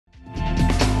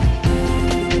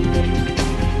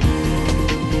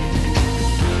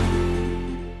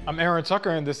Aaron Tucker,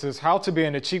 and this is how to be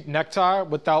in a cheap necktie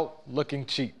without looking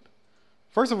cheap.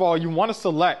 First of all, you want to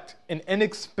select an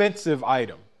inexpensive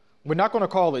item. We're not going to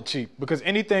call it cheap because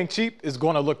anything cheap is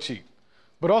going to look cheap.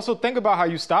 But also think about how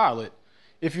you style it.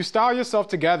 If you style yourself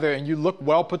together and you look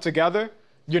well put together,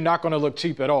 you're not going to look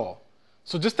cheap at all.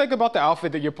 So just think about the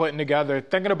outfit that you're putting together,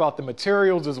 thinking about the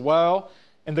materials as well,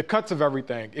 and the cuts of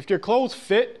everything. If your clothes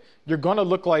fit, you're going to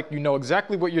look like you know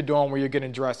exactly what you're doing when you're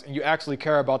getting dressed and you actually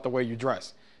care about the way you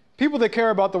dress. People that care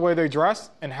about the way they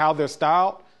dress and how they're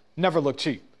styled never look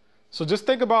cheap. So just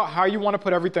think about how you want to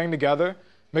put everything together.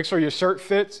 Make sure your shirt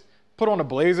fits. Put on a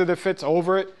blazer that fits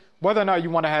over it. Whether or not you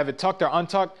want to have it tucked or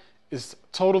untucked is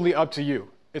totally up to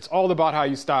you. It's all about how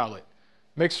you style it.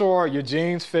 Make sure your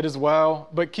jeans fit as well,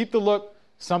 but keep the look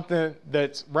something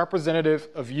that's representative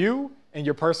of you and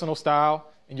your personal style,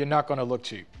 and you're not going to look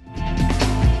cheap.